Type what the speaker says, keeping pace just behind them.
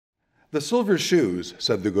"The silver shoes,"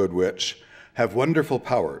 said the good witch, "have wonderful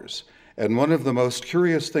powers, and one of the most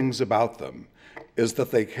curious things about them is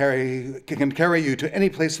that they can carry you to any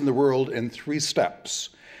place in the world in 3 steps,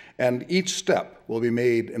 and each step will be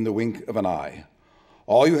made in the wink of an eye.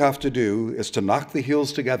 All you have to do is to knock the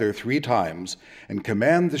heels together 3 times and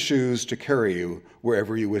command the shoes to carry you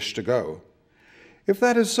wherever you wish to go." "If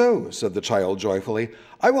that is so," said the child joyfully,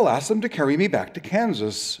 "I will ask them to carry me back to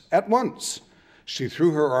Kansas at once." She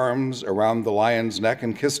threw her arms around the lion's neck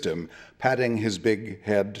and kissed him, patting his big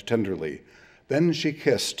head tenderly. Then she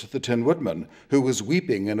kissed the Tin Woodman, who was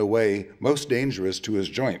weeping in a way most dangerous to his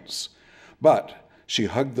joints. But she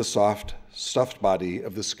hugged the soft, stuffed body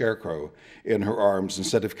of the Scarecrow in her arms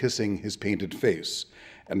instead of kissing his painted face,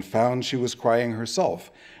 and found she was crying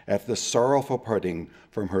herself at this sorrowful parting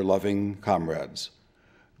from her loving comrades.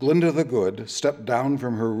 Glinda the Good stepped down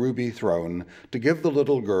from her ruby throne to give the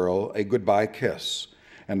little girl a goodbye kiss,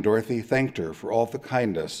 and Dorothy thanked her for all the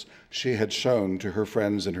kindness she had shown to her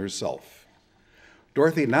friends and herself.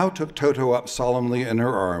 Dorothy now took Toto up solemnly in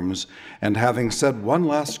her arms, and having said one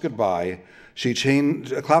last goodbye, she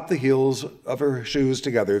clapped the heels of her shoes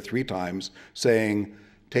together 3 times, saying,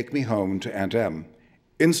 "Take me home to Aunt Em."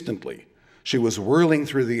 Instantly, she was whirling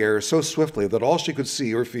through the air so swiftly that all she could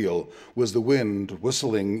see or feel was the wind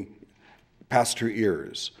whistling past her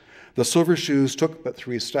ears. The silver shoes took but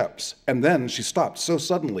 3 steps, and then she stopped so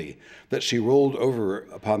suddenly that she rolled over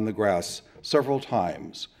upon the grass several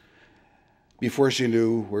times before she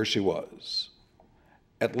knew where she was.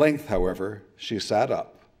 At length, however, she sat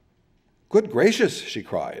up. "Good gracious," she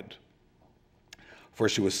cried, for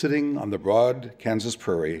she was sitting on the broad Kansas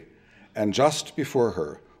prairie, and just before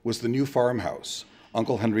her was the new farmhouse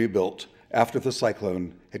Uncle Henry built after the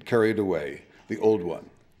cyclone had carried away the old one.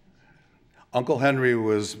 Uncle Henry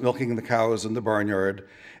was milking the cows in the barnyard,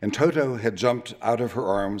 and Toto had jumped out of her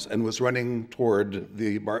arms and was running toward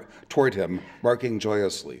him, barking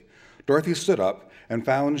joyously. Dorothy stood up and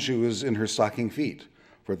found she was in her stocking feet,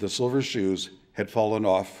 for the silver shoes had fallen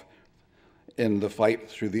off in the fight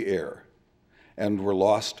through the air and were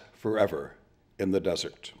lost forever in the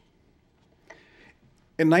desert.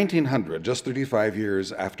 In 1900, just 35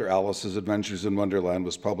 years after Alice's Adventures in Wonderland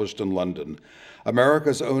was published in London,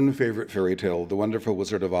 America's own favorite fairy tale, The Wonderful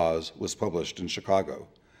Wizard of Oz, was published in Chicago.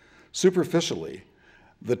 Superficially,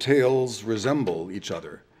 the tales resemble each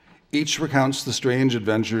other. Each recounts the strange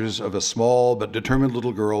adventures of a small but determined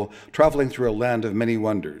little girl traveling through a land of many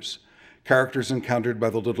wonders. Characters encountered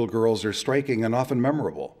by the little girls are striking and often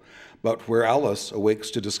memorable, but where Alice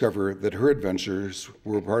awakes to discover that her adventures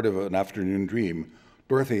were part of an afternoon dream,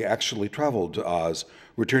 Dorothy actually traveled to Oz,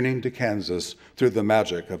 returning to Kansas through the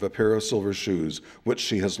magic of a pair of silver shoes, which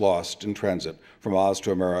she has lost in transit from Oz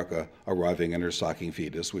to America, arriving in her stocking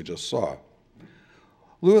feet, as we just saw.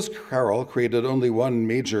 Lewis Carroll created only one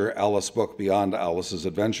major Alice book beyond Alice's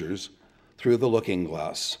Adventures, Through the Looking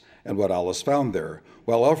Glass, and What Alice Found There,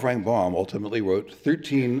 while L. Frank Baum ultimately wrote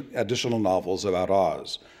 13 additional novels about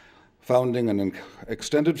Oz, founding an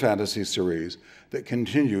extended fantasy series that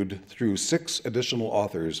continued through 6 additional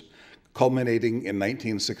authors, culminating in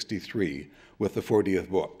 1963 with the 40th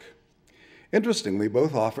book. Interestingly,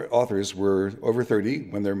 both authors were over 30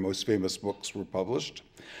 when their most famous books were published.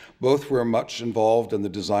 Both were much involved in the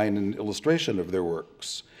design and illustration of their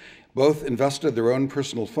works. Both invested their own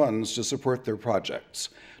personal funds to support their projects,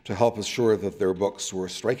 to help assure that their books were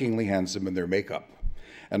strikingly handsome in their makeup.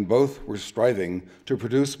 And both were striving to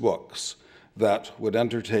produce books that would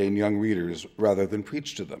entertain young readers rather than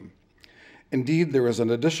preach to them. Indeed, there is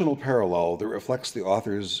an additional parallel that reflects the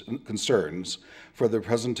authors' concerns for the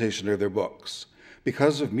presentation of their books.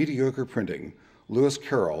 Because of mediocre printing, Lewis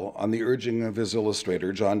Carroll, on the urging of his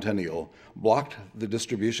illustrator, John Tenniel, blocked the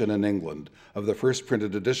distribution in England of the first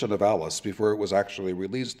printed edition of Alice before it was actually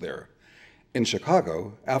released there. In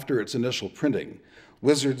Chicago, after its initial printing,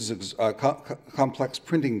 Wizard's complex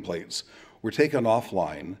printing plates were taken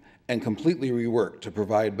offline and completely reworked to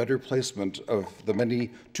provide better placement of the many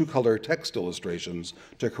 2-color text illustrations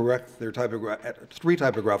to correct their 3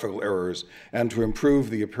 typographical errors and to improve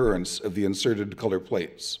the appearance of the inserted color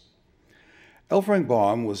plates. L. Frank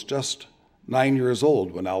Baum was just 9 years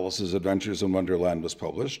old when Alice's Adventures in Wonderland was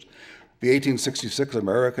published. The 1866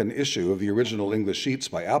 American issue of the original English sheets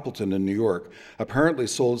by Appleton in New York apparently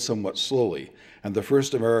sold somewhat slowly, and the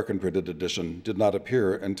first American printed edition did not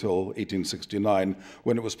appear until 1869,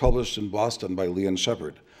 when it was published in Boston by Leon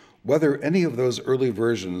Shepard. Whether any of those early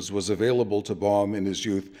versions was available to Baum in his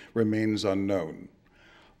youth remains unknown.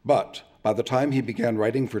 But By the time he began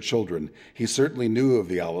writing for children, he certainly knew of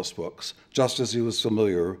the Alice books, just as he was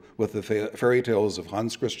familiar with the fairy tales of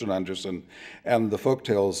Hans Christian Andersen and the folk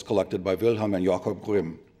tales collected by Wilhelm and Jakob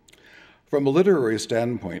Grimm. From a literary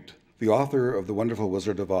standpoint, the author of The Wonderful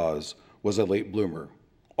Wizard of Oz was a late bloomer,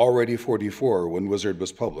 already 44 when Wizard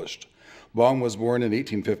was published. Baum was born in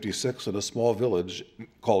 1856 in a small village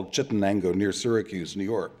called Chittenango near Syracuse, New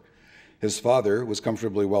York. His father was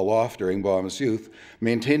comfortably well off during Baum's youth,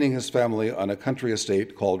 maintaining his family on a country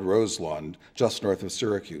estate called Roselawn, just north of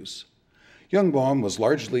Syracuse. Young Baum was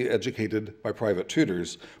largely educated by private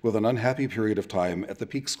tutors, with an unhappy period of time at the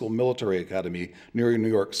Peekskill Military Academy near New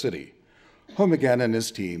York City. Home again in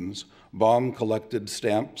his teens, Baum collected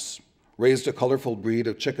stamps, raised a colorful breed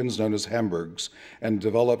of chickens known as Hamburgs, and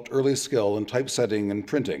developed early skill in typesetting and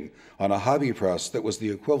printing on a hobby press that was the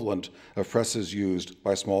equivalent of presses used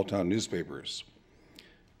by small-town newspapers.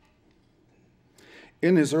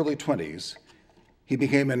 In his early 20s, he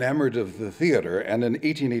became enamored of the theater and in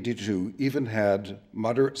 1882 even had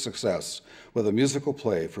moderate success with a musical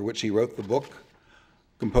play for which he wrote the book,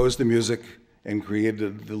 composed the music, and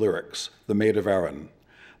created the lyrics, The Maid of Arran.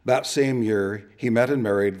 That same year, he met and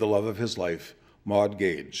married the love of his life, Maud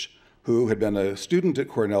Gage, who had been a student at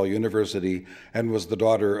Cornell University and was the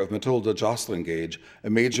daughter of Matilda Jocelyn Gage, a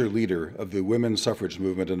major leader of the women's suffrage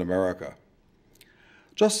movement in America.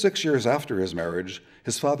 Just 6 years after his marriage,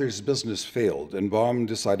 his father's business failed, and Baum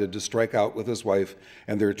decided to strike out with his wife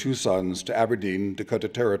and their 2 sons to Aberdeen, Dakota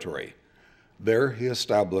Territory. There, he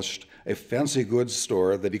established a fancy goods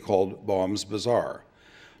store that he called Baum's Bazaar.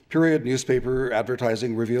 Period newspaper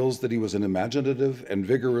advertising reveals that he was an imaginative and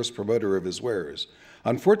vigorous promoter of his wares.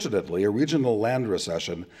 Unfortunately, a regional land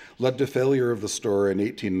recession led to failure of the store in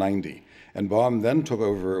 1890, and Baum then took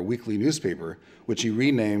over a weekly newspaper, which he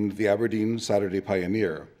renamed the Aberdeen Saturday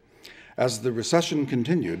Pioneer. As the recession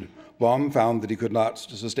continued, Baum found that he could not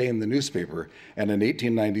sustain the newspaper, and in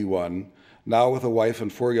 1891, now with a wife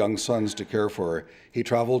and 4 young sons to care for, he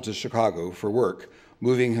traveled to Chicago for work,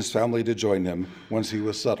 moving his family to join him once he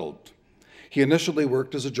was settled. He initially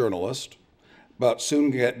worked as a journalist, but soon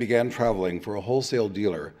began traveling for a wholesale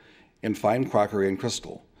dealer in fine crockery and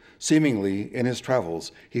crystal. Seemingly, in his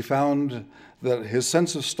travels, he found that his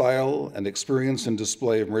sense of style and experience in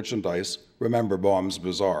display of merchandise, remember Baum's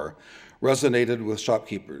Bazaar, resonated with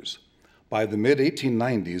shopkeepers. By the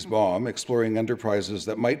mid-1890s, Baum, exploring enterprises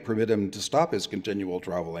that might permit him to stop his continual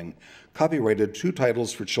traveling, copyrighted 2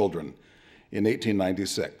 titles for children in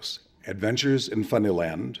 1896, Adventures in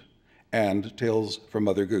Funnyland and Tales from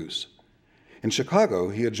Mother Goose. In Chicago,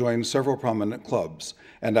 he had joined several prominent clubs,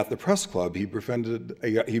 and at the press club, he befriended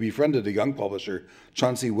a young publisher,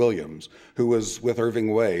 Chauncey Williams, who was with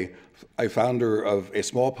Irving Way, a founder of a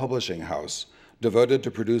small publishing house devoted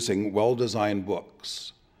to producing well-designed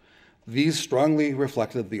books. These strongly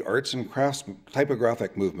reflected the arts and crafts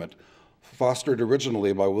typographic movement fostered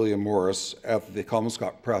originally by William Morris at the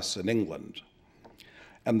Kelmscott Press in England,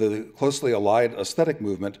 and the closely allied aesthetic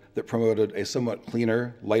movement that promoted a somewhat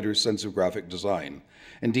cleaner, lighter sense of graphic design.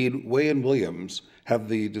 Indeed, Way and Williams have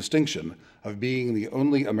the distinction of being the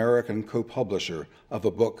only American co-publisher of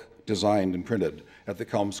a book designed and printed at the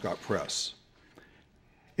Kelmscott Press.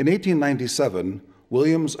 In 1897,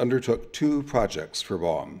 Williams undertook 2 projects for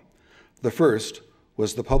Baum. The first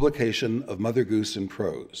was the publication of Mother Goose in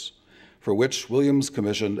Prose, for which Williams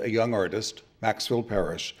commissioned a young artist, Maxfield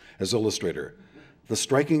Parrish, as illustrator. The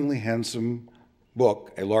strikingly handsome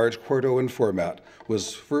book, a large quarto in format,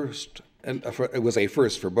 was a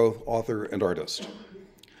first for both author and artist.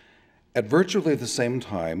 At virtually the same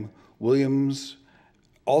time, Williams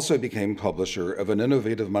also became publisher of an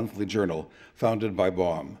innovative monthly journal founded by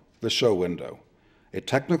Baum, The Show Window, a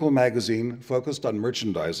technical magazine focused on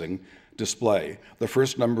merchandising display, the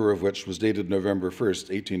first number of which was dated November 1st,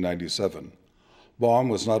 1897. Baum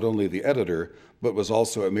was not only the editor, but was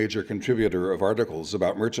also a major contributor of articles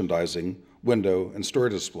about merchandising, window, and store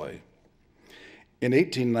display. In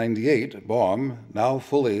 1898, Baum, now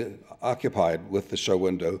fully occupied with The Show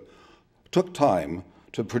Window, took time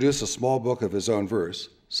to produce a small book of his own verse,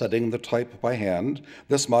 setting the type by hand.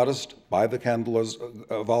 This modest by the candelabras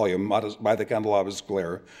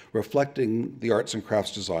glare, reflecting the arts and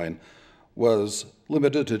crafts design, was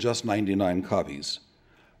limited to just 99 copies.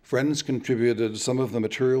 Friends contributed some of the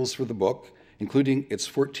materials for the book, including its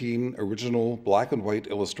 14 original black and white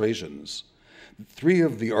illustrations. 3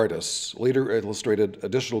 of the artists later illustrated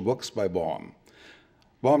additional books by Baum.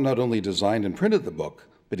 Baum not only designed and printed the book,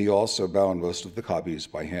 but he also bound most of the copies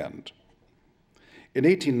by hand. In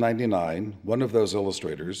 1899, one of those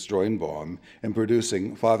illustrators joined Baum in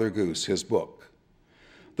producing Father Goose, his book.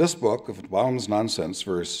 This book of Baum's nonsense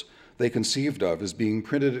verse they conceived of as being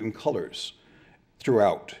printed in colors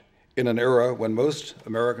throughout, in an era when most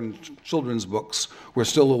American children's books were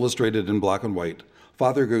still illustrated in black and white.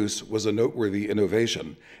 Father Goose was a noteworthy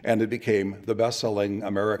innovation, and it became the best-selling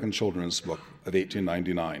American children's book of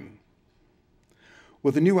 1899.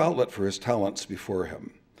 With a new outlet for his talents before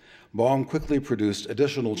him, Baum quickly produced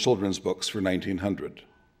additional children's books for 1900.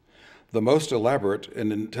 The most elaborate,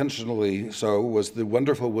 and intentionally so, was The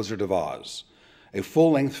Wonderful Wizard of Oz, a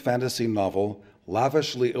full-length fantasy novel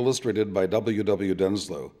lavishly illustrated by W. W.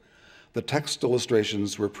 Denslow. The text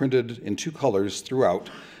illustrations were printed in two colors throughout,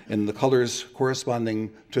 in the colors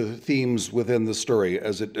corresponding to the themes within the story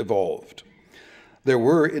as it evolved. There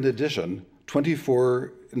were, in addition,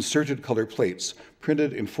 24 inserted color plates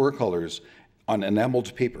printed in 4 colors on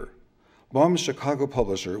enameled paper. Baum's Chicago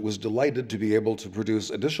publisher was delighted to be able to produce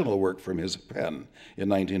additional work from his pen in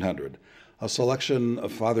 1900. A selection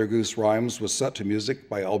of Father Goose rhymes was set to music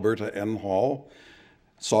by Alberta N. Hall,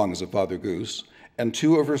 Songs of Father Goose, and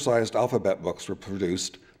 2 oversized alphabet books were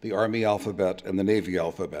produced, the Army Alphabet and the Navy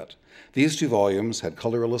Alphabet. These 2 volumes had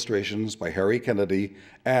color illustrations by Harry Kennedy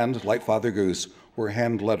and, like Father Goose, were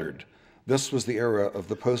hand-lettered. This was the era of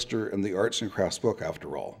the poster and the arts and crafts book,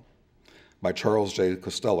 after all, by Charles J.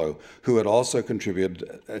 Costello, who had also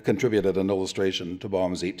contributed an illustration to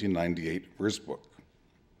Baum's 1898 verse book.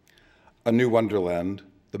 A New Wonderland,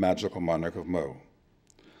 The Magical Monarch of Mo.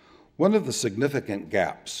 One of the significant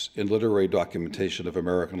gaps in literary documentation of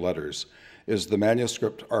American letters is the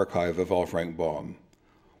manuscript archive of L. Frank Baum.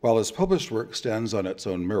 While his published work stands on its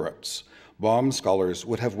own merits, Baum scholars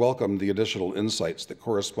would have welcomed the additional insights that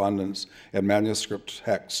correspondence and manuscript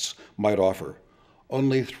texts might offer.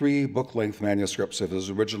 Only 3 book-length manuscripts of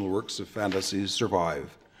his original works of fantasy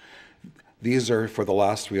survive. These are for the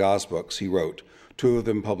last 3 Oz books he wrote, 2 of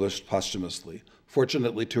them published posthumously.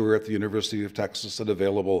 Fortunately, 2 are at the University of Texas and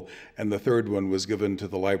available, and the 3rd one was given to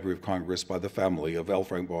the Library of Congress by the family of L.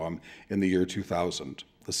 Frank Baum in the year 2000,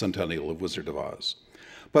 the centennial of Wizard of Oz.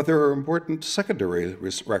 But there are important secondary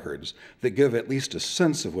records that give at least a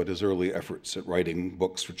sense of what his early efforts at writing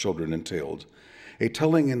books for children entailed. A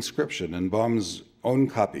telling inscription in Baum's own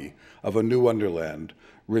copy of A New Wonderland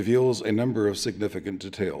reveals a number of significant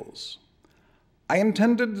details. I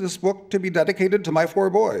intended this book to be dedicated to my 4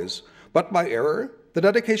 boys, but by error, the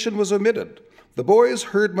dedication was omitted. The boys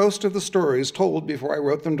heard most of the stories told before I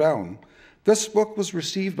wrote them down. This book was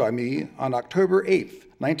received by me on October 8th,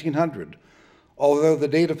 1900, although the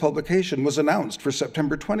date of publication was announced for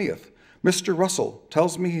September 20th. Mr. Russell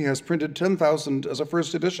tells me he has printed 10,000 as a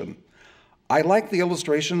first edition. I like the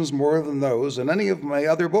illustrations more than those in any of my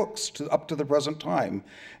other books up to the present time,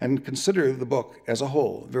 and consider the book as a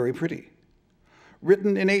whole very pretty.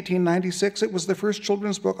 Written in 1896, it was the first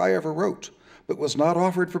children's book I ever wrote, but was not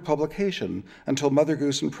offered for publication until Mother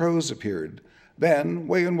Goose in Prose appeared. Then,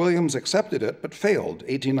 Wayne Williams accepted it, but failed,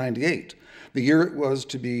 1898, the year it was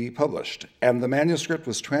to be published, and the manuscript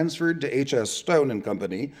was transferred to H.S. Stone and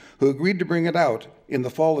Company, who agreed to bring it out in the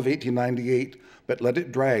fall of 1898, but let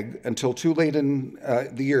it drag until too late in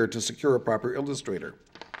the year to secure a proper illustrator.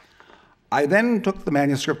 I then took the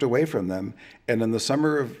manuscript away from them, and in the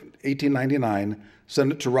summer of 1899,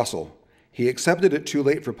 sent it to Russell. He accepted it too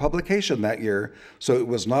late for publication that year, so it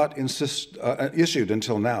was not issued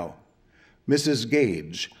until now. Mrs.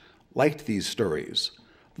 Gage liked these stories.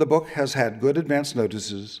 The book has had good advance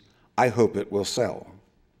notices. I hope it will sell.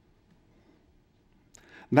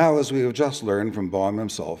 Now, as we have just learned from Baum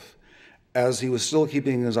himself, as he was still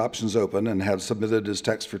keeping his options open and had submitted his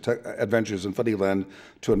text for Adventures in Funnyland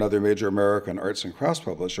to another major American arts and crafts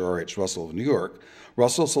publisher, R.H. Russell of New York,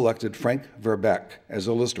 Russell selected Frank Verbeck as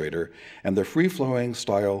illustrator, and the free-flowing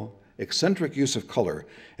style, eccentric use of color,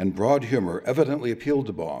 and broad humor evidently appealed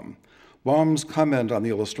to Baum. Baum's comment on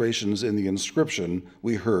the illustrations in the inscription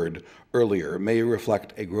we heard earlier may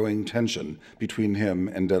reflect a growing tension between him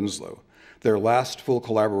and Denslow. Their last full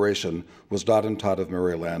collaboration was Dot and Tot of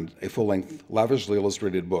Maryland, a full-length, lavishly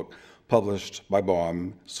illustrated book published by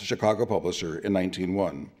Baum's Chicago publisher in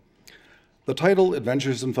 1901. The title,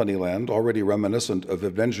 Adventures in Funnyland, already reminiscent of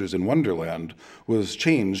Adventures in Wonderland, was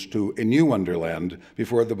changed to A New Wonderland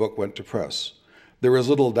before the book went to press. There is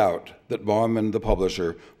little doubt that Baum and the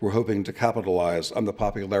publisher were hoping to capitalize on the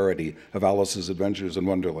popularity of Alice's Adventures in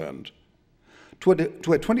Wonderland. To a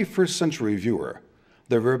 21st century viewer,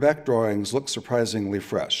 the Verbeck drawings look surprisingly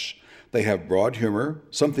fresh. They have broad humor,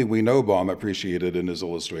 something we know Baum appreciated in his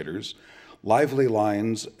illustrators, lively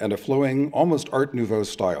lines, and a flowing, almost Art Nouveau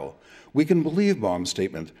style. We can believe Baum's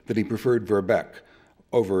statement that he preferred Verbeck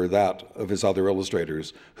over that of his other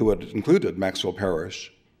illustrators, who had included Maxwell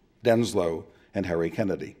Parrish, Denslow, and Harry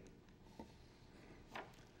Kennedy.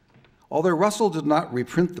 Although Russell did not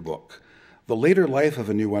reprint the book, the later life of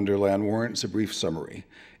A New Wonderland warrants a brief summary.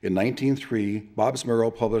 In 1903, Bob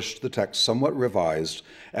Smurl published the text somewhat revised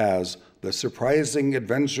as The Surprising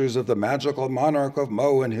Adventures of the Magical Monarch of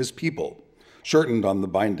Mo and His People, shortened on the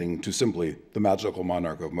binding to simply The Magical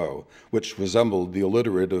Monarch of Mo, which resembled the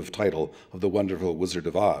alliterative title of The Wonderful Wizard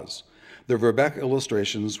of Oz. The Verbeck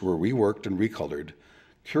illustrations were reworked and recolored.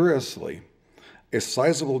 Curiously, a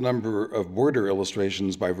sizable number of border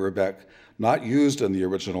illustrations by Verbeck not used in the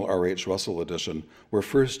original R.H. Russell edition were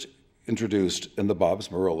first introduced in the Bob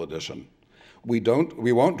Smurl edition. We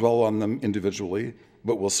won't dwell on them individually,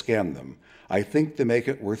 but we'll scan them. I think they make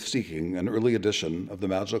it worth seeking an early edition of The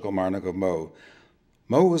Magical Monarch of Mo.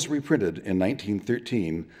 Mo was reprinted in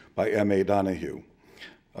 1913 by M.A. Donahue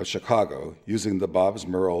of Chicago using the Bob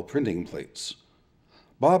Smurl printing plates.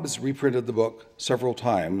 Bob's reprinted the book several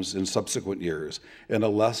times in subsequent years in a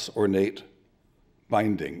less ornate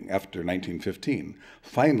binding after 1915.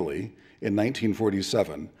 Finally, in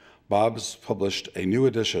 1947, Bob's published a new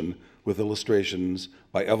edition with illustrations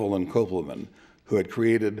by Evelyn Kopelman, who had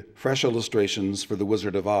created fresh illustrations for The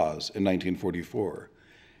Wizard of Oz in 1944.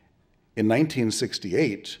 In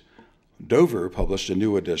 1968, Dover published a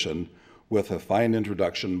new edition with a fine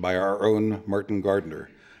introduction by our own Martin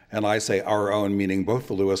Gardner. And I say our own, meaning both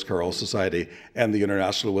the Lewis Carroll Society and the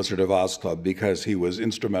International Wizard of Oz Club, because he was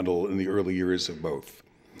instrumental in the early years of both.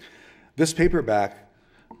 This paperback,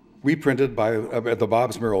 reprinted by the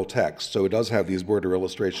Bob Smurl text, so it does have these border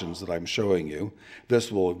illustrations that I'm showing you.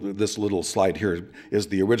 This little slide here is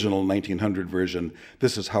the original 1900 version.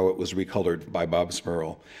 This is how it was recolored by Bob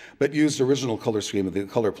Smurl, but used original color scheme of the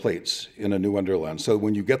color plates in A New Wonderland. So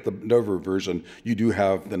when you get the Dover version, you do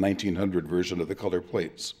have the 1900 version of the color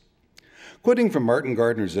plates. Quoting from Martin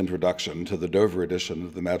Gardner's introduction to the Dover edition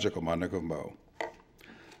of The Magical Monarch of Mo,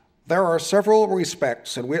 there are several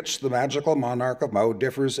respects in which The Magical Monarch of Mo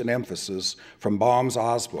differs in emphasis from Baum's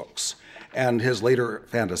Oz books and his later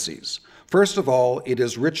fantasies. First of all, it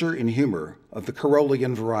is richer in humor of the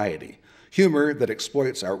Carrollian variety, humor that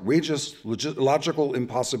exploits outrageous logical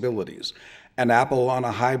impossibilities. An apple on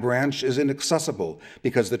a high branch is inaccessible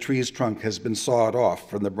because the tree's trunk has been sawed off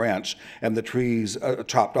from the branch and the trees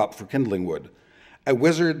chopped up for kindling wood. A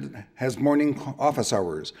wizard has morning office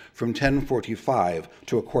hours from 10:45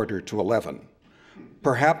 to 10:45.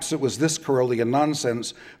 Perhaps it was this Carrollian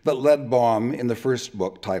nonsense that led Baum in the first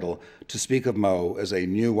book title to speak of Mo as a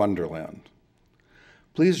new wonderland.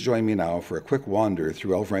 Please join me now for a quick wander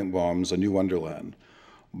through L. Frank Baum's A New Wonderland.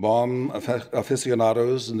 Baum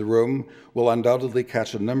aficionados in the room will undoubtedly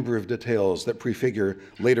catch a number of details that prefigure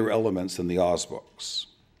later elements in the Oz books.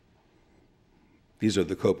 These are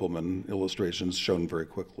the Kopelman illustrations shown very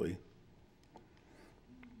quickly.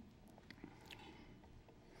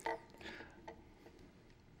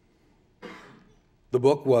 The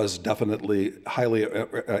book was definitely highly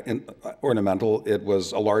ornamental. It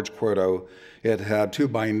was a large quarto. It had two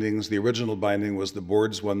bindings. The original binding was the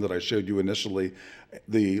boards one that I showed you initially.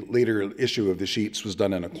 The later issue of the sheets was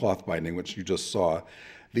done in a cloth binding, which you just saw.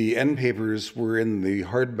 The end papers were in the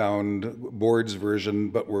hardbound boards version,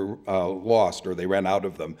 but were lost, or they ran out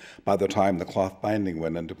of them by the time the cloth binding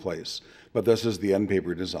went into place. But this is the end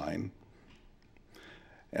paper design.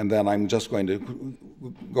 And then I'm just going to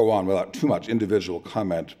go on without too much individual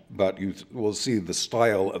comment, but you will see the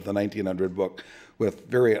style of the 1900 book with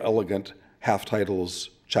very elegant half titles,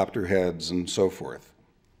 chapter heads, and so forth.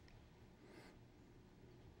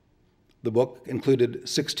 The book included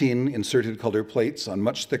 16 inserted color plates on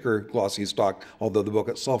much thicker glossy stock, although the book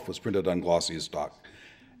itself was printed on glossy stock,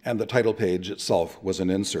 and the title page itself was an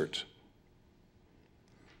insert.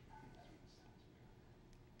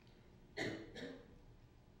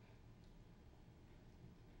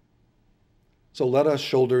 So let us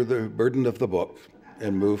shoulder the burden of the book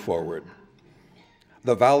and move forward.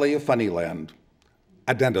 The Valley of Funnyland,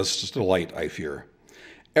 a dentist's delight, I fear.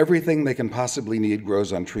 Everything they can possibly need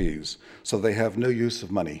grows on trees, so they have no use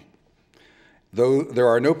of money. Though there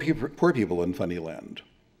are no poor people in Funnyland.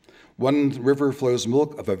 One river flows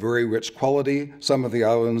milk of a very rich quality. Some of the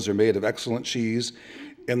islands are made of excellent cheese.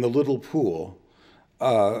 In the little pools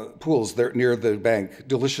there near the bank,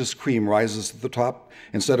 delicious cream rises to the top.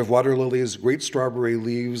 Instead of water lilies, great strawberry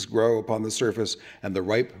leaves grow upon the surface, and the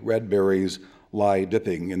ripe red berries lie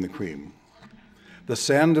dipping in the cream. The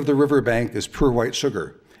sand of the river bank is pure white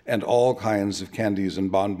sugar, and all kinds of candies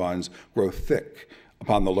and bonbons grow thick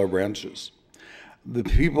upon the low branches. The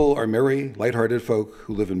people are merry, light-hearted folk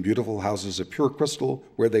who live in beautiful houses of pure crystal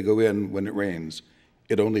where they go in when it rains.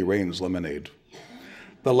 It only rains lemonade.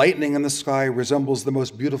 The lightning in the sky resembles the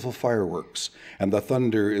most beautiful fireworks, and the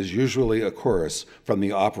thunder is usually a chorus from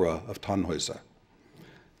the opera of Tannhäuser.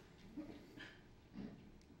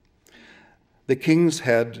 The King's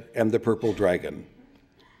Head and the Purple Dragon.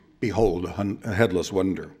 Behold, a headless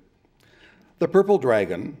wonder. The purple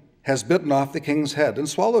dragon has bitten off the king's head and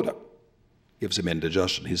swallowed it. Gives him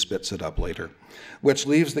indigestion, he spits it up later, which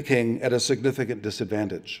leaves the king at a significant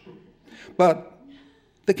disadvantage. But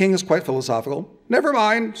the king is quite philosophical. Never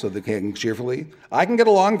mind, said the king cheerfully. I can get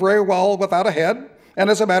along very well without a head,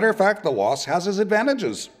 and as a matter of fact, the loss has its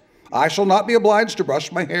advantages. I shall not be obliged to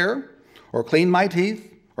brush my hair, or clean my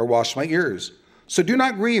teeth, or wash my ears. So do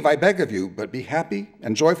not grieve, I beg of you, but be happy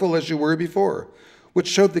and joyful as you were before, which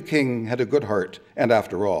showed the king had a good heart, and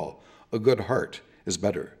after all, a good heart is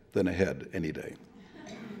better than a head any day.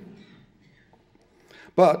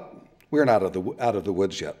 But we're not out of the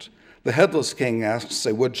woods yet. The headless king asks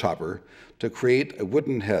a woodchopper to create a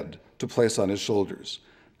wooden head to place on his shoulders.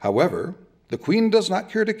 However, the queen does not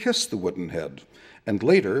care to kiss the wooden head, and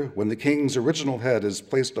later, when the king's original head is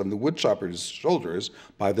placed on the woodchopper's shoulders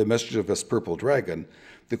by the mischievous purple dragon,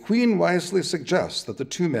 the queen wisely suggests that the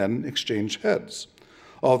two men exchange heads.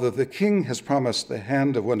 Although the king has promised the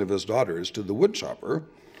hand of one of his daughters to the woodchopper,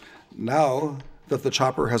 now that the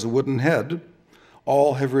chopper has a wooden head,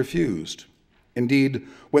 all have refused. Indeed,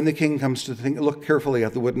 when the king comes to look carefully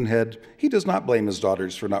at the wooden head, he does not blame his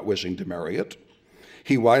daughters for not wishing to marry it.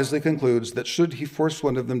 He wisely concludes that should he force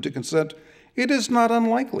one of them to consent, it is not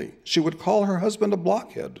unlikely she would call her husband a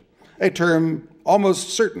blockhead, a term almost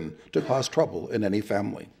certain to cause trouble in any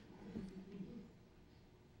family.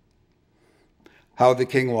 How the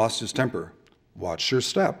king lost his temper. Watch your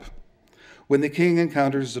step. When the king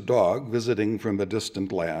encounters a dog visiting from a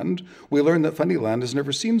distant land, we learn that Funnyland has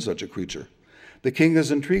never seen such a creature. The king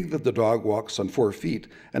is intrigued that the dog walks on 4 feet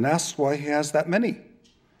and asks why he has that many.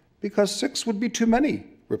 Because 6 would be too many,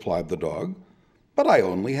 replied the dog. But I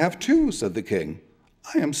only have 2, said the king.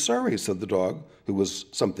 I am sorry, said the dog, who was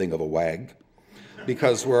something of a wag.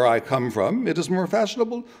 Because where I come from, it is more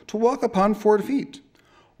fashionable to walk upon 4 feet.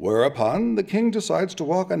 Whereupon the king decides to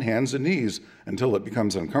walk on hands and knees until it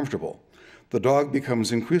becomes uncomfortable. The dog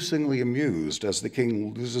becomes increasingly amused as the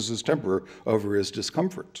king loses his temper over his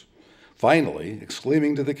discomfort. Finally,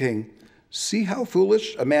 exclaiming to the king, "See how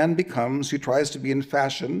foolish a man becomes who tries to be in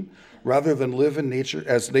fashion rather than live in nature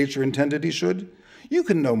as nature intended he should? You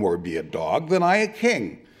can no more be a dog than I a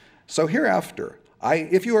king. So hereafter,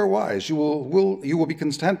 if you are wise, you will be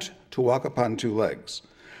content to walk upon 2 legs."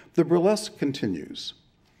 The burlesque continues.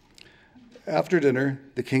 After dinner,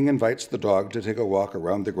 the king invites the dog to take a walk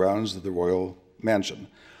around the grounds of the royal mansion,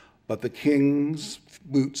 but the king's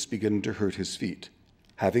boots begin to hurt his feet.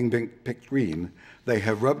 Having been picked green, they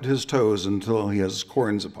have rubbed his toes until he has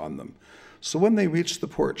corns upon them. So when they reach the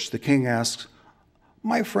porch, the king asks,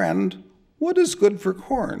 "My friend, what is good for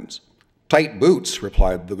corns?" "Tight boots,"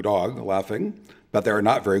 replied the dog, laughing, "but they are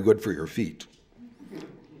not very good for your feet."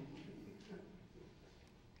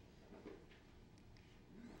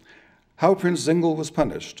 How Prince Zingle was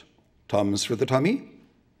punished. Tums for the tummy.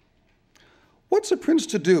 What's a prince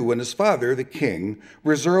to do when his father, the king,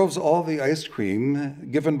 reserves all the ice cream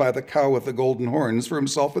given by the cow with the golden horns for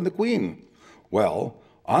himself and the queen? Well,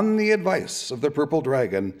 on the advice of the purple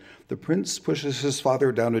dragon, the prince pushes his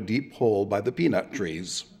father down a deep hole by the peanut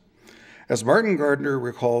trees. As Martin Gardner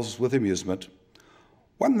recalls with amusement,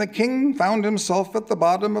 when the king found himself at the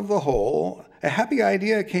bottom of the hole, a happy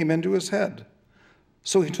idea came into his head.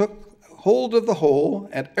 So he took hold of the hole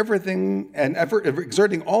and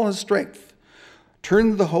exerting all his strength,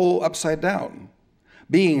 turned the hole upside down.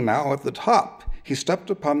 Being now at the top, he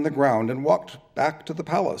stepped upon the ground and walked back to the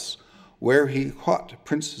palace, where he caught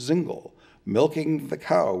Prince Zingle milking the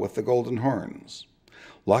cow with the golden horns.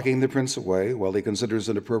 Locking the prince away while he considers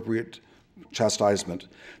an appropriate chastisement,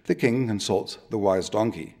 the king consults the wise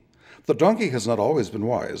donkey. The donkey has not always been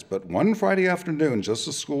wise, but one Friday afternoon, just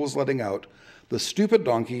as school was letting out, the stupid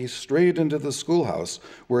donkey strayed into the schoolhouse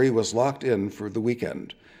where he was locked in for the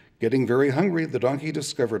weekend. Getting very hungry, the donkey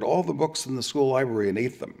discovered all the books in the school library and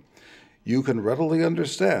ate them. You can readily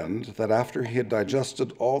understand that after he had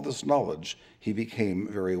digested all this knowledge, he became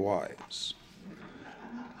very wise.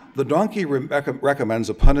 The donkey recommends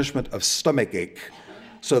a punishment of stomachache,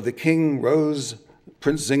 so the king rose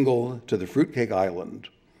Prince Zingle to the Fruitcake Island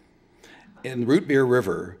in Root Beer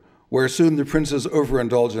River, where soon the prince's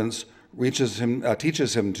overindulgence teaches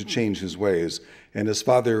him to change his ways, and his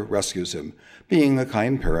father rescues him. Being a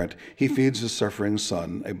kind parent, he feeds his suffering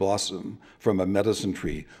son a blossom from a medicine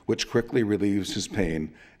tree, which quickly relieves his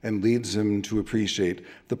pain and leads him to appreciate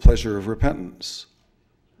the pleasure of repentance.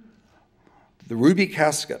 The ruby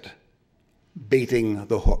casket, baiting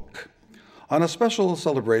the hook. On a special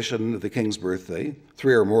celebration of the king's birthday,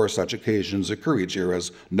 3 or more such occasions occur each year,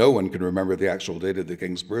 as no one can remember the actual date of the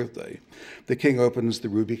king's birthday, the king opens the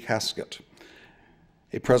ruby casket,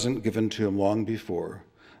 a present given to him long before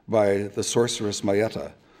by the sorceress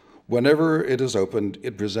Mayetta. Whenever it is opened,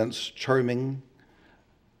 it presents charming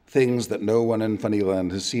things that no one in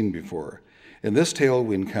Funnyland has seen before. In this tale,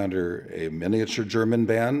 we encounter a miniature German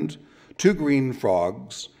band, 2 green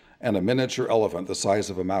frogs, and a miniature elephant the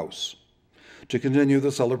size of a mouse. To continue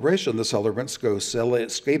the celebration, the celebrants go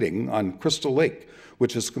skating on Crystal Lake,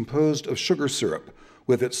 which is composed of sugar syrup,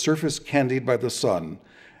 with its surface candied by the sun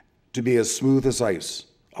to be as smooth as ice.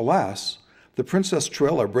 Alas, the Princess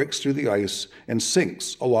Truella breaks through the ice and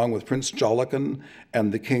sinks along with Prince Jollikin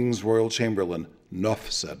and the king's royal chamberlain,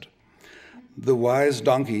 Nuff said. The wise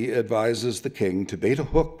donkey advises the king to bait a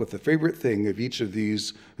hook with the favorite thing of each of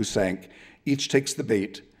these who sank. Each takes the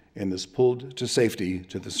bait and is pulled to safety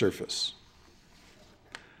to the surface.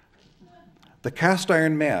 The cast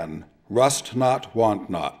iron man, rust not, want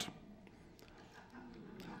not.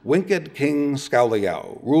 Winked King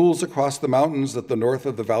Scowlyow rules across the mountains at the north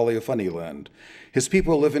of the Valley of Funnyland. His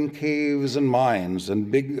people live in caves and mines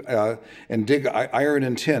and dig iron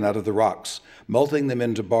and tin out of the rocks, melting them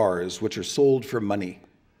into bars, which are sold for money.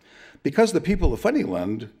 Because the people of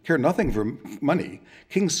Funnyland care nothing for money,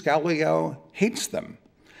 King Scowlyow hates them.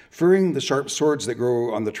 Fearing the sharp swords that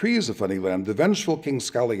grow on the trees of Funnyland, the vengeful King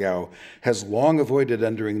Scowlyow has long avoided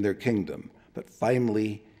entering their kingdom, but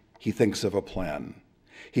finally he thinks of a plan.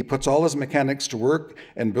 He puts all his mechanics to work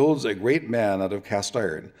and builds a great man out of cast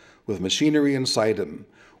iron, with machinery inside him.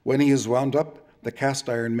 When he is wound up, the cast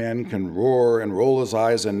iron man can roar and roll his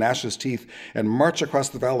eyes and gnash his teeth and march across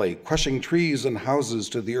the valley, crushing trees and houses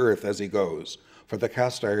to the earth as he goes. For the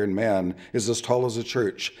cast iron man is as tall as a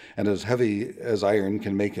church and as heavy as iron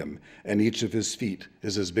can make him, and each of his feet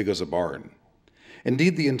is as big as a barn.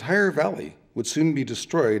 Indeed, the entire valley would soon be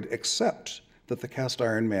destroyed, except that the cast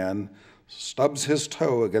iron man stubs his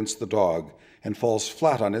toe against the dog and falls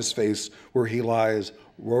flat on his face, where he lies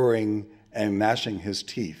roaring and gnashing his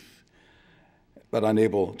teeth, but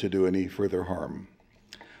unable to do any further harm.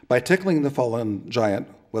 By tickling the fallen giant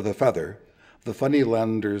with a feather, the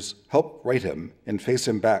Funnylanders help right him and face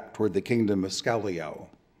him back toward the kingdom of Scowlyow.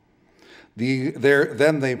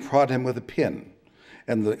 Then they prod him with a pin,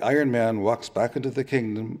 and the Iron Man walks back into the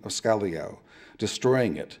kingdom of Scowlyow,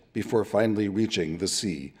 destroying it before finally reaching the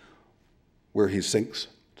sea, where he sinks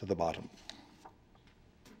to the bottom.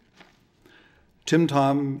 Tim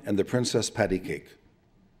Tom and the Princess Pattycake.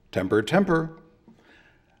 Temper, temper.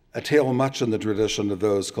 A tale much in the tradition of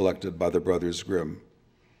those collected by the Brothers Grimm.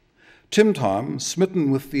 Tim Tom,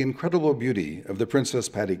 smitten with the incredible beauty of the Princess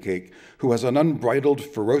Pattycake, who has an unbridled,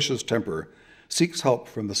 ferocious temper, seeks help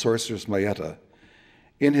from the sorceress Mayetta.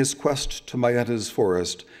 In his quest to Mayetta's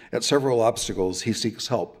forest, at several obstacles he seeks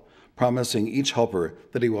help, promising each helper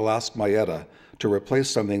that he will ask Mayetta to replace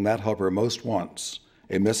something that helper most wants,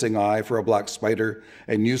 a missing eye for a black spider,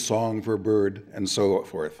 a new song for a bird, and so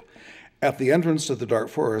forth. At the entrance to the dark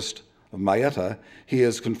forest of Mayetta, he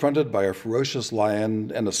is confronted by a ferocious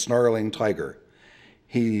lion and a snarling tiger.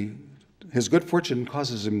 His good fortune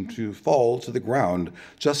causes him to fall to the ground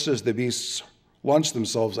just as the beasts launch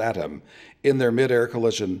themselves at him. In their mid-air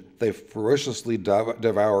collision, they ferociously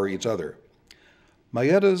devour each other.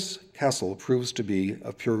 Mayetta's castle proves to be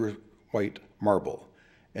of pure white marble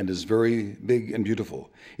and is very big and beautiful.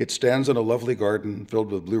 It stands in a lovely garden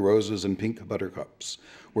filled with blue roses and pink buttercups,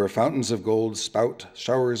 where fountains of gold spout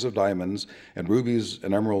showers of diamonds and rubies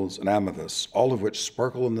and emeralds and amethysts, all of which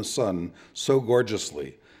sparkle in the sun so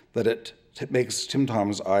gorgeously that it makes Tim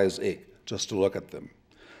Tom's eyes ache just to look at them.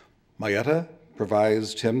 Mayetta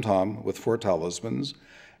provides Tim Tom with 4 talismans,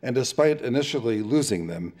 and despite initially losing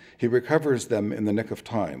them, he recovers them in the nick of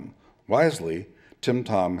time. Wisely, Tim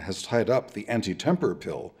Tom has tied up the anti-temper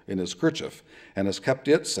pill in his kerchief and has kept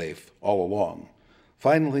it safe all along.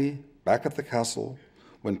 Finally, back at the castle,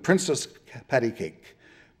 when Princess Pattycake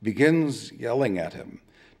begins yelling at him,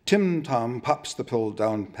 Tim Tom pops the pill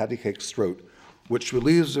down Pattycake's throat, which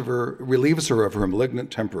relieves her of her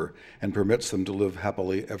malignant temper and permits them to live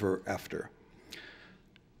happily ever after.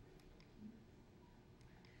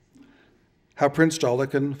 How Prince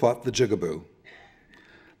Jollikin Fought the Jigaboo.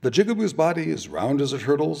 The jigaboo's body is round as a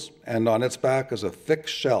turtle's, and on its back is a thick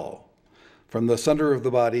shell. From the center of the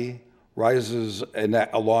body rises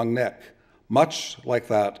a long neck, much like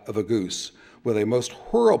that of a goose, with a most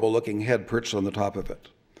horrible-looking head perched on the top of it.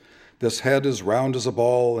 This head is round as a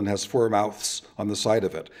ball and has 4 mouths on the side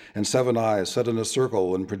of it, and 7 eyes set in a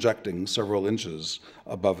circle and projecting several inches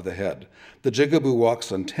above the head. The jigaboo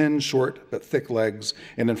walks on 10 short but thick legs,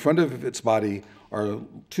 and in front of its body are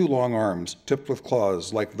 2 long arms tipped with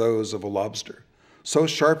claws like those of a lobster. So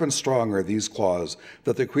sharp and strong are these claws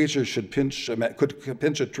that the creature could pinch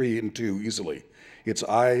a tree in 2 easily. Its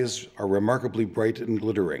eyes are remarkably bright and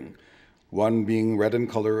glittering, one being red in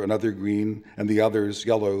color, another green, and the others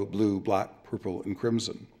yellow, blue, black, purple, and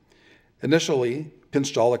crimson. Initially, Prince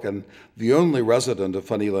Jollikin, the only resident of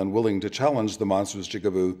Funnyland willing to challenge the monster's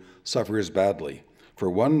jigaboo, suffers badly, for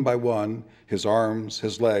one by one, his arms,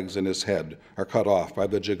 his legs, and his head are cut off by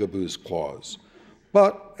the jigaboo's claws.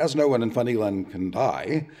 But, as no one in Funnyland can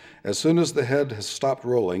die, as soon as the head has stopped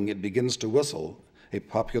rolling, it begins to whistle a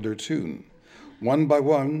popular tune. One by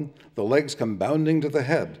one, the legs come bounding to the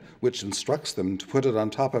head, which instructs them to put it on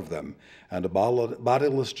top of them, and a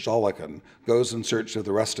bodiless Jollikin goes in search of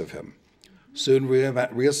the rest of him. Soon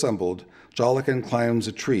reassembled, Jollikin climbs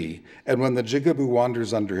a tree, and when the jigaboo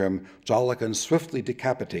wanders under him, Jollikin swiftly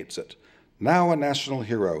decapitates it. Now a national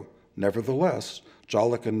hero, nevertheless,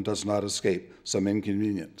 Jollikin does not escape some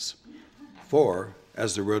inconvenience. For,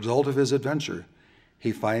 as the result of his adventure,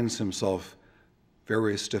 he finds himself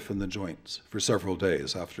very stiff in the joints for several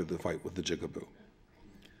days after the fight with the jigaboo.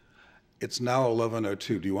 It's now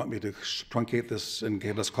 11:02. Do you want me to truncate this and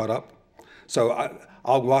get us caught up? So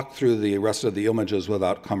I'll walk through the rest of the images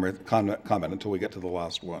without comment until we get to the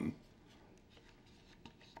last one.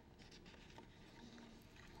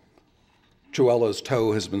 Truella's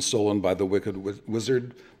toe has been stolen by the wicked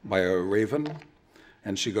wizard, by a raven,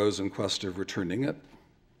 and she goes in quest of returning it.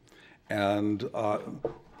 And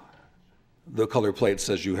the color plates,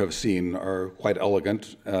 as you have seen, are quite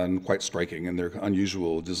elegant and quite striking in their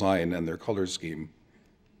unusual design and their color scheme.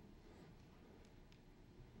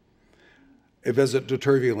 A Visit to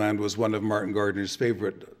Turveyland was one of Martin Gardner's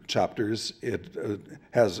favorite chapters.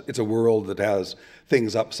 It's a world that has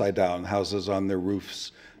things upside down, houses on their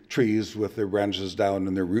roofs, trees with their branches down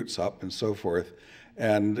and their roots up, and so forth.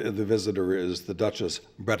 And the visitor is the Duchess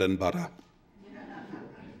Bread and Butter.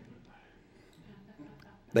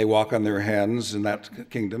 They walk on their hands in that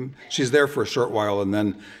kingdom. She's there for a short while and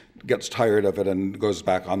then gets tired of it and goes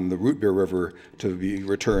back on the Root Beer River to be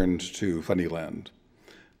returned to Funnyland.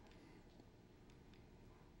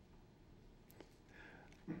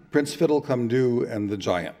 Prince Fiddlecumdoo and the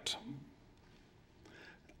Giant.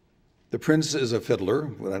 The prince is a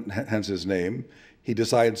fiddler, hence his name. He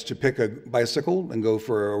decides to pick a bicycle and go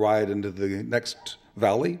for a ride into the next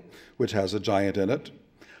valley, which has a giant in it.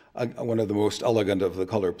 One of the most elegant of the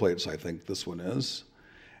color plates, I think this one is.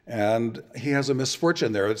 And he has a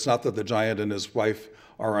misfortune there. It's not that the giant and his wife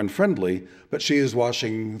are unfriendly, but she is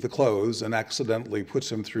washing the clothes and accidentally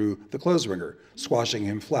puts him through the clothes wringer, squashing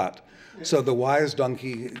him flat. So the wise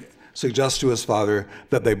donkey suggests to his father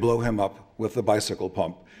that they blow him up with the bicycle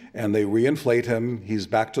pump. And they reinflate him. He's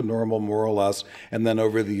back to normal, more or less. And then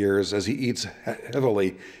over the years, as he eats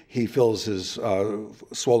heavily, he fills his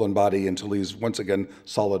swollen body until he's once again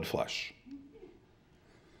solid flesh.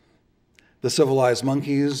 The civilized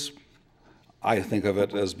monkeys, I think of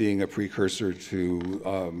it as being a precursor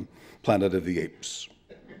to Planet of the Apes.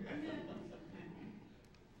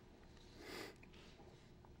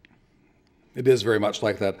 It is very much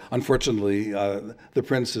like that. Unfortunately, the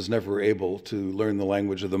prince is never able to learn the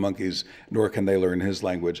language of the monkeys, nor can they learn his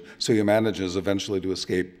language. So he manages eventually to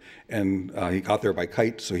escape, and he got there by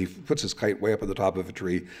kite, so he puts his kite way up at the top of a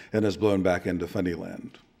tree and is blown back into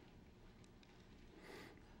Funnyland.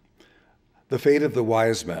 The fate of the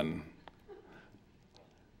wise men.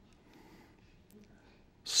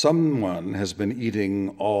 Someone has been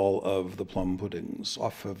eating all of the plum puddings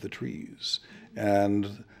off of the trees,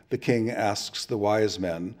 and the king asks the wise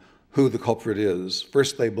men who the culprit is.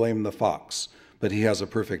 First, they blame the fox, but he has a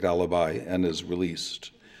perfect alibi and is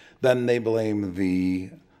released. Then they blame the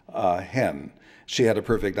hen. She had a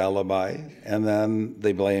perfect alibi, and then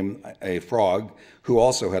they blame a frog who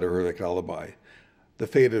also had a perfect alibi. The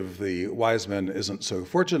fate of the wise men isn't so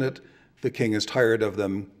fortunate. The king is tired of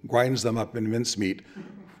them, grinds them up in mincemeat,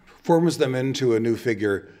 forms them into a new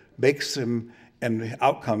figure, bakes him, and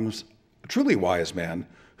out comes a truly wise man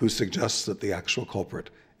who suggests that the actual culprit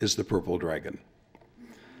is the purple dragon.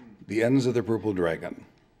 The ends of the purple dragon.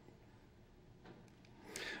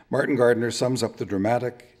 Martin Gardner sums up the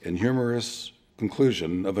dramatic and humorous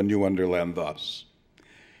conclusion of A New Wonderland thus: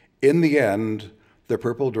 in the end, the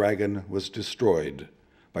purple dragon was destroyed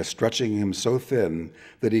by stretching him so thin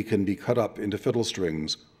that he can be cut up into fiddle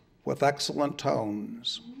strings with excellent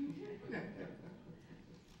tones.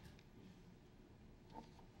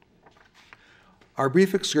 Our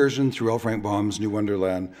brief excursion through L. Frank Baum's New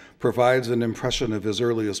Wonderland provides an impression of his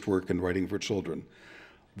earliest work in writing for children.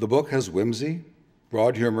 The book has whimsy,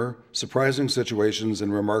 broad humor, surprising situations,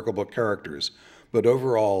 and remarkable characters, but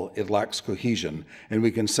overall it lacks cohesion, and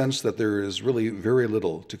we can sense that there is really very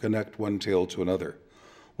little to connect one tale to another.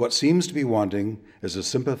 What seems to be wanting is a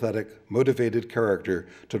sympathetic, motivated character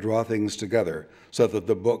to draw things together so that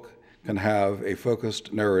the book can have a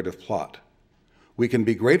focused narrative plot. We can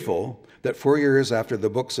be grateful that 4 years after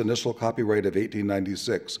the book's initial copyright of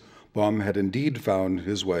 1896, Baum had indeed found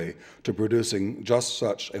his way to producing just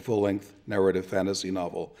such a full-length narrative fantasy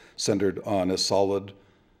novel centered on a solid,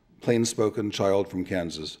 plain-spoken child from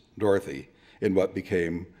Kansas, Dorothy, in what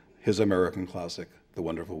became his American classic, The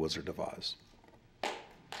Wonderful Wizard of Oz.